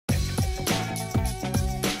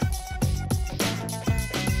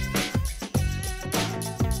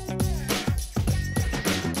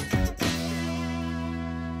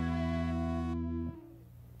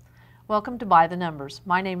Welcome to By the Numbers.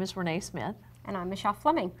 My name is Renee Smith. And I'm Michelle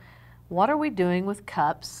Fleming. What are we doing with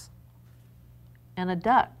cups and a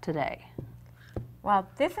duck today? Well,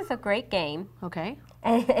 this is a great game. Okay.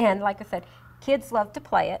 And like I said, kids love to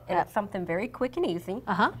play it, and it's something very quick and easy.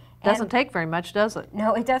 Doesn't take very much, does it?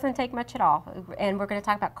 No, it doesn't take much at all. And we're going to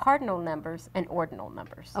talk about cardinal numbers and ordinal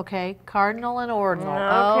numbers. Okay, cardinal and ordinal.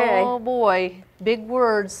 Okay. Oh boy, big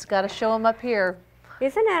words. Got to show them up here.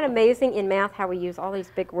 Isn't that amazing in math how we use all these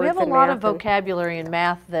big words in math? We have a lot of vocabulary in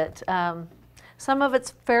math that some of it's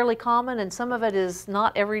fairly common and some of it is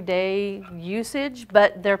not everyday usage,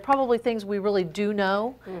 but they're probably things we really do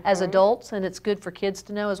know as adults, and it's good for kids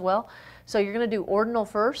to know as well. So you're going to do ordinal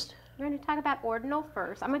first? We're going to talk about ordinal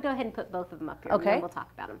first. I'm going to go ahead and put both of them up here, okay, and then we'll talk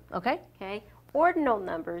about them. Okay. Okay. Ordinal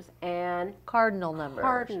numbers and cardinal numbers.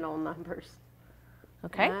 Cardinal numbers.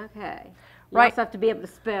 Okay. Okay. You Right. also have to be able to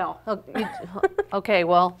spell. Okay,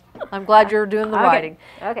 well, I'm glad you're doing the writing.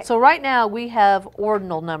 Okay. So right now we have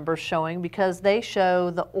ordinal numbers showing because they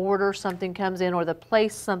show the order something comes in or the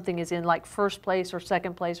place something is in, like first place or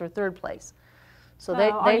second place or third place. So they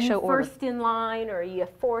show order. Are you first in line, or are you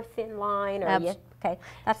fourth in line, or are you, okay?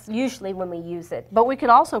 That's usually when we use it. But we could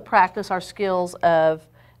also practice our skills of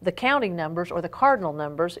the counting numbers or the cardinal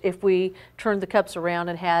numbers if we turned the cups around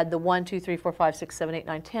and had the 1, 2, 3, 4, 5, 6, 7, 8,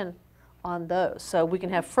 9, 10 on those. So we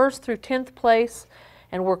can have first through 10th place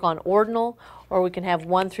and work on ordinal, or we can have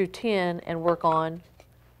 1 through 10 and work on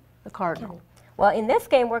the cardinal. Well, in this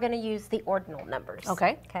game, we're going to use the ordinal numbers.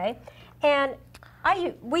 Okay. Okay. And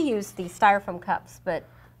we use these styrofoam cups, but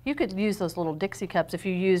you could use those little Dixie cups if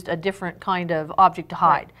you used a different kind of object to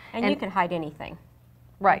hide. Right. And you can hide anything.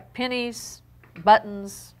 Right. Pennies,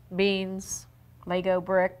 buttons, beans. Lego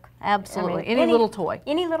brick. Absolutely. I mean, any little toy.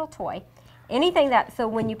 Any little toy. Anything that, so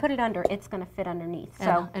when you put it under, it's going to fit underneath.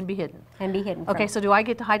 So and be hidden. And be hidden. Okay, so do I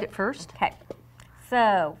get to hide it first? Okay.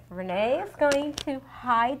 So Renee is going to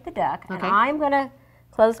hide the duck, and I'm going to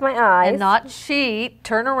close my eyes. And not cheat.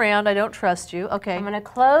 Turn around. I don't trust you. Okay. I'm going to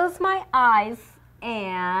close my eyes,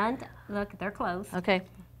 and look, they're closed. Okay.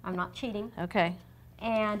 I'm not cheating. Okay.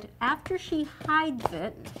 And after she hides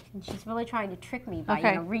it, and she's really trying to trick me by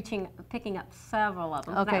you know, picking up several of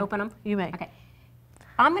them. Okay. Can I open them? You may. Okay.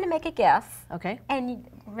 I'm going to make a guess. Okay. And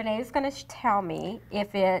Renee's going to tell me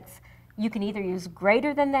if it's, you can either use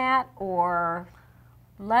greater than that or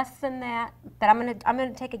less than that. But I'm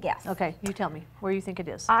going to take a guess. Okay. You tell me where you think it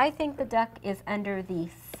is. I think the duck is under the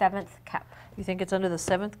 7th cup. You think it's under the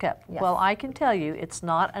 7th cup? Yes. Well, I can tell you it's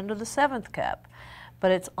not under the 7th cup,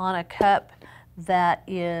 but it's on a cup that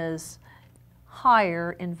is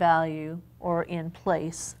higher in value or in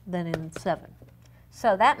place than in 7.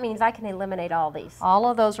 So that means I can eliminate all these. All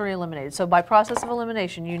of those are eliminated. So by process of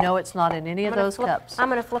elimination, you know it's not in any of those cups. I'm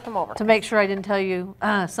going to flip them over. To make sure I didn't tell you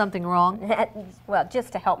something wrong. Well,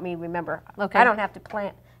 just to help me remember. Okay. I don't have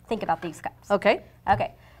to think about these cups. Okay.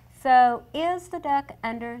 Okay. So is the duck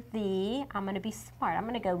under the, I'm going to be smart, I'm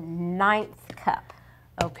going to go 9th cup.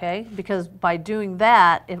 Okay, because by doing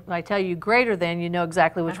that, if I tell you greater than, you know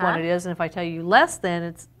exactly which one it is, and if I tell you less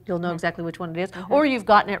than, you'll know exactly which one it is, or you've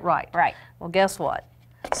gotten it right. Right. Well, guess what?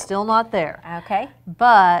 Still not there. Okay.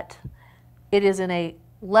 But it is in a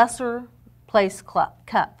lesser place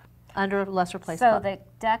cup, under a lesser place cup. So the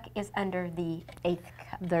duck is under the 8th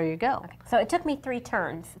cup. There you go. Okay. So it took me 3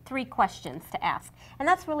 turns, 3 questions to ask. And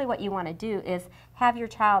that's really what you want to do is have your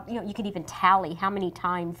child, you know, you can even tally how many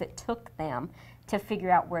times it took them to figure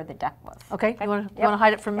out where the duck was. Okay, you want to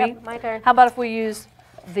hide it from me? My turn. How about if we use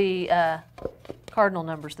the cardinal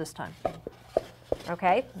numbers this time?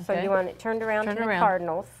 Okay, so you want it turned around to the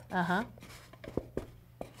cardinals. Uh-huh.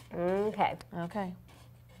 Okay. Okay,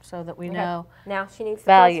 so that we know now she needs to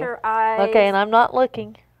value. close her eyes. Okay, and I'm not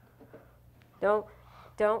looking. Don't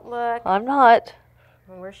look. I'm not.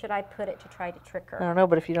 Where should I put it to try to trick her? I don't know,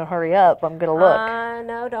 but if you don't hurry up, I'm going to look.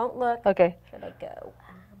 No, don't look. Okay. Should I go?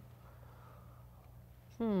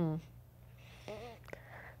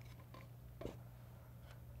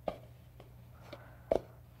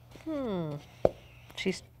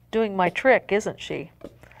 She's doing my trick, isn't she?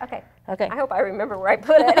 Okay. Okay. I hope I remember where I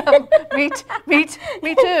put it. Me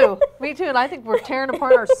too. Me too. And I think we're tearing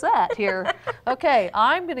apart our set here. Okay,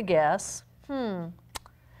 I'm going to guess. Well,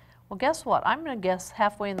 guess what? I'm going to guess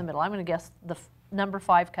halfway in the middle. I'm going to guess the number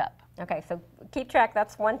 5 cup. Okay, so keep track.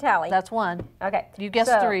 That's 1 tally. That's 1. Okay. You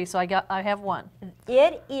guessed 3, so I have 1.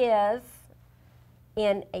 It is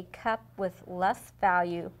in a cup with less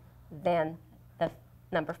value than the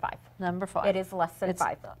number 5. Number 5. It is less than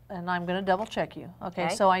 5. And I'm going to double check you. Okay,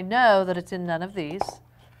 so I know that it's in none of these,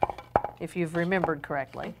 if you've remembered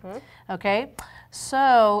correctly. Okay,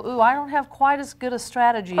 so, ooh, I don't have quite as good a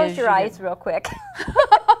strategy as you. Close your eyes real quick.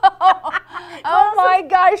 Oh my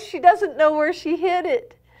gosh, she doesn't know where she hid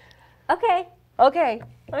it. Okay. Okay.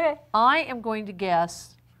 Okay. I am going to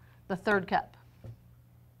guess the third cup.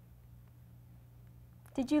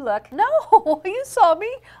 Did you look? No, you saw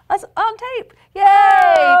me. I was on tape. Yay,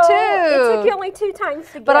 Oh, 2. It took you only 2 times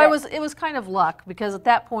to get But it. it was kind of luck, because at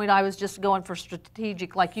that point I was just going for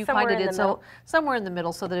strategic, like you kind of did. So somewhere in the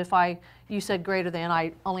middle, so that if you said greater than,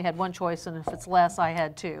 I only had 1 choice, and if it's less, I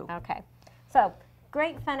had 2. Okay. So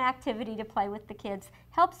great fun activity to play with the kids.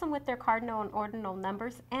 Helps them with their cardinal and ordinal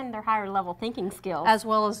numbers and their higher level thinking skills. As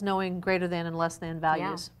well as knowing greater than and less than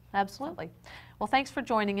values. Yeah. Absolutely. Well, thanks for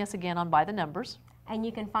joining us again on By the Numbers. And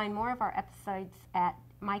you can find more of our episodes at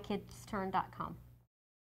mykidstturn.com.